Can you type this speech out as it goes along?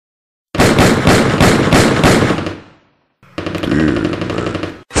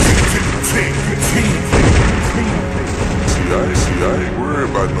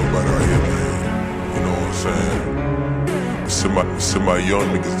send my young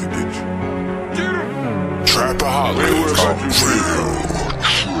niggas to get you. Trapaholic, real.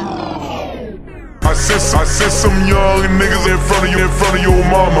 I sent some young niggas in front of your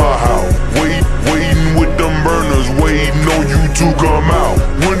mama house. Waiting with them burners, waiting on you to come out.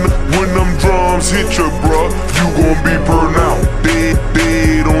 When them drums hit you, bruh, you gon' be pronounced.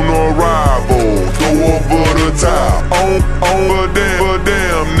 Dead on arrival, throw over the towel. On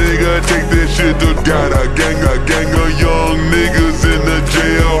damn, nigga, take that shit to. Got a gang of young niggas in the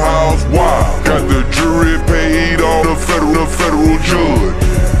jailhouse. Wow, got the jury paid off, the federal judge.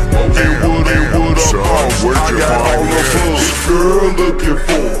 I got all the fun. His girl looking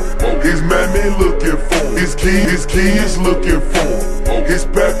for him, his mammy looking for him, his kids looking for him, his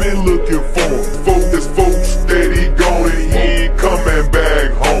pappy looking for him. There's folks that he gone and he ain't coming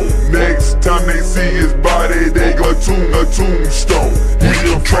back home. Next time they see his body, they go a tombstone. He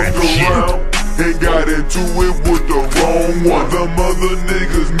done fucked around and got into it with the wrong one. Them other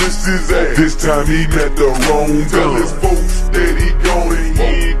niggas missed his ass. This time he met the wrong gun. Tell his folks that he gone and he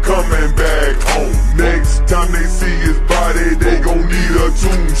ain't coming back home. Next time they see his body, they gon' need a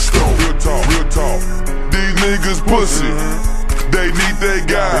tombstone. Real talk. These niggas pussy. They need their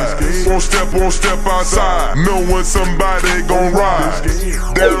guys. Won't step outside, knowing somebody gon' ride.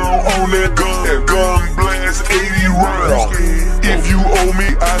 Down on that gun blast 80 rounds. If you owe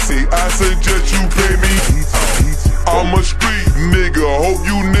me, I suggest you pay me. I'm a street nigga, hope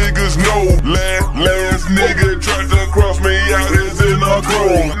you niggas know. Last nigga tried to cross me out is in a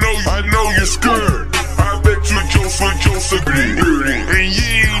chrome. I know you're scared. I bet you your security, and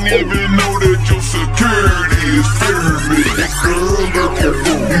you ain't even know that your security is pyramid. His girl looking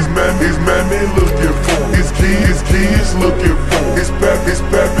for him, his mammy looking for him, his kids looking for him, his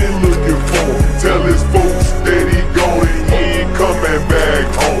pappy looking for him. Tell his folks that he gone and he ain't coming back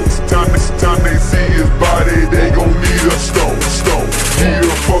home. Time they see his body, they gon' need a stone. He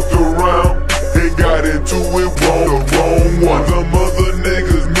done fucked around and got into it the wrong one. Them other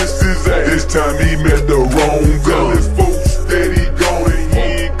niggas missed his ass. This time he met the wrong gun. Tell his folks that he gone and he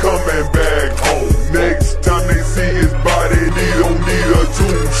ain't coming back home. Next time they see his body, they don't need a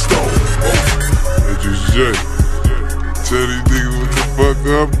tombstone. Tell these niggas what the fuck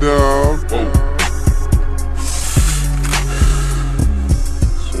up, dawg.